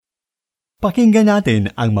Pakinggan natin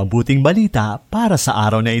ang mabuting balita para sa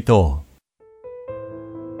araw na ito.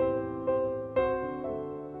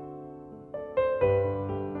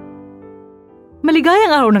 Maligayang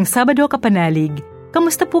araw ng Sabado, kapanalig.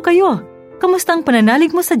 Kamusta po kayo? Kamusta ang pananalig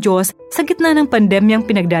mo sa Diyos sa gitna ng pandemyang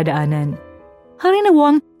pinagdadaanan?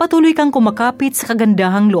 Harinawang patuloy kang kumakapit sa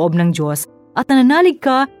kagandahang loob ng Diyos at nananalig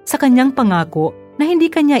ka sa Kanyang pangako na hindi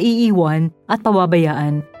Kanya iiwan at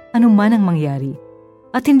pababayaan anuman ang mangyari.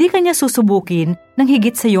 At hindi Kanya susubukin ng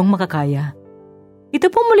higit sa iyong makakaya.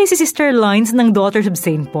 Ito po muli si Sister Lines ng Daughters of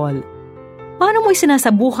St. Paul. Paano mo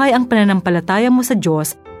isinasabuhay ang pananampalataya mo sa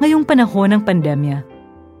Diyos ngayong panahon ng pandemya?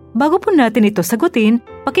 Bago po natin ito sagutin,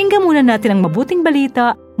 pakinggan muna natin ang mabuting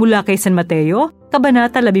balita mula kay San Mateo,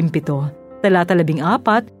 Kabanata 17, talata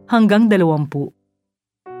 14 hanggang 20.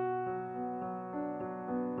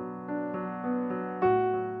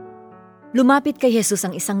 Lumapit kay Jesus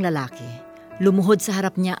ang isang lalaki. Lumuhod sa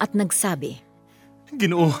harap niya at nagsabi,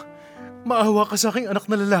 Ginoo, maawa ka sa aking anak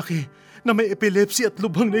na lalaki na may epilepsy at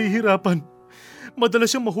lubhang nahihirapan.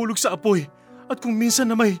 Madalas siyang mahulog sa apoy at kung minsan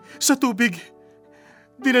na may sa tubig.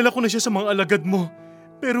 Dinala ko na siya sa mga alagad mo,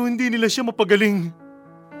 pero hindi nila siya mapagaling.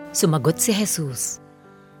 Sumagot si Jesus,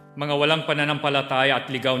 Mga walang pananampalataya at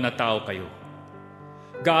ligaw na tao kayo.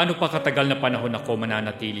 Gaano pa katagal na panahon ako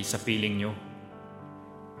mananatili sa piling nyo?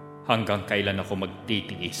 Hanggang kailan ako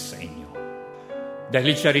magtitiis sa inyo?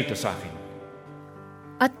 Dahil siya rito sa akin.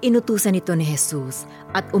 At inutusan ito ni Jesus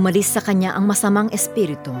at umalis sa kanya ang masamang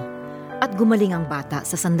espiritu at gumaling ang bata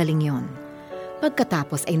sa sandaling yon.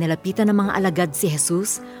 Pagkatapos ay nalapitan ng mga alagad si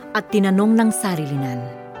Jesus at tinanong ng sarilinan,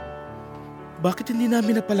 Bakit hindi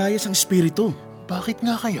namin napalayas ang espiritu? Bakit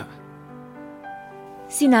nga kaya?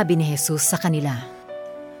 Sinabi ni Jesus sa kanila,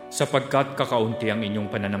 Sapagkat kakaunti ang inyong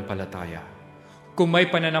pananampalataya. Kung may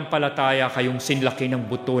pananampalataya kayong sinlaki ng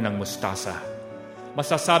buto ng mustasa,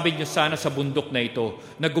 masasabi niyo sana sa bundok na ito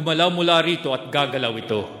na gumalaw mula rito at gagalaw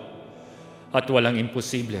ito. At walang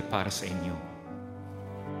imposible para sa inyo.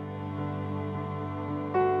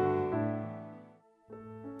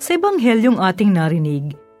 Sa Ebanghelyong ating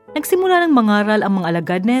narinig, nagsimula ng mangaral ang mga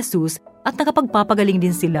alagad ni Jesus at nakapagpapagaling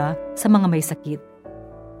din sila sa mga may sakit.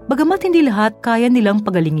 Bagamat hindi lahat kaya nilang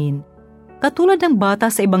pagalingin, katulad ng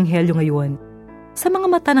bata sa Ebanghelyo ngayon, sa mga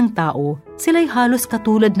mata ng tao, sila'y halos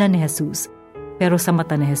katulad na ni Jesus. Pero sa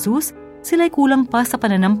mata ni Jesus, sila'y kulang pa sa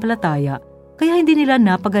pananampalataya, kaya hindi nila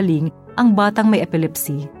napagaling ang batang may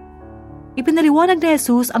epilepsy. Ipinaliwanag ni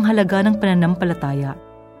Jesus ang halaga ng pananampalataya.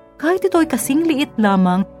 Kahit ito ay kasing liit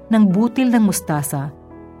lamang ng butil ng mustasa,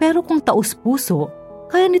 pero kung taus-puso,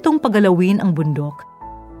 kaya nitong pagalawin ang bundok.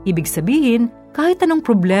 Ibig sabihin, kahit anong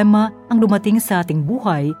problema ang dumating sa ating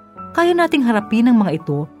buhay, kaya nating harapin ang mga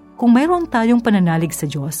ito kung mayroon tayong pananalig sa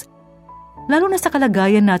Diyos. Lalo na sa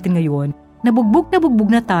kalagayan natin ngayon,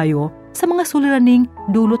 nabugbog na tayo sa mga suliraning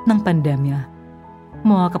dulot ng pandemya.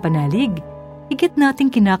 Mga kapanalig, higit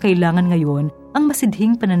nating kinakailangan ngayon ang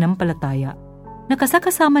masidhing pananampalataya.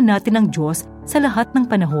 Nakasakasama natin ang Diyos sa lahat ng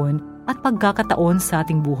panahon at pagkakataon sa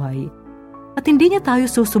ating buhay. At hindi niya tayo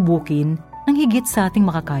susubukin ng higit sa ating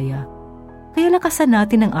makakaya. Kaya lakasan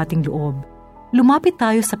natin ang ating loob. Lumapit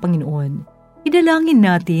tayo sa Panginoon. Idalangin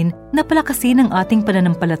natin na palakasin ang ating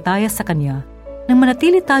pananampalataya sa Kanya nang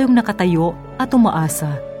manatili tayong nakatayo at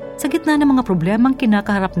umaasa sa gitna ng mga problemang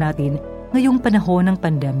kinakaharap natin ngayong panahon ng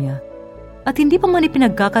pandemya. At hindi pa man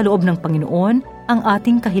ipinagkakaloob ng Panginoon ang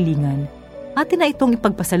ating kahilingan, atin na itong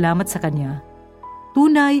ipagpasalamat sa Kanya.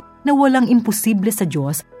 Tunay na walang imposible sa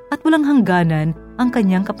Diyos at walang hangganan ang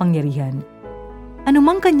Kanyang kapangyarihan.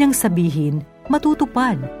 Anumang Kanyang sabihin,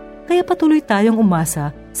 matutupad, kaya patuloy tayong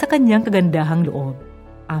umasa sa Kanyang kagandahang loob.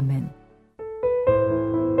 Amen.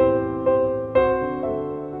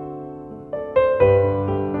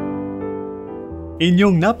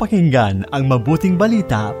 Inyong napakinggan ang mabuting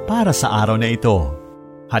balita para sa araw na ito.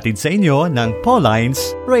 Hatid sa inyo ng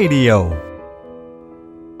Paulines Radio.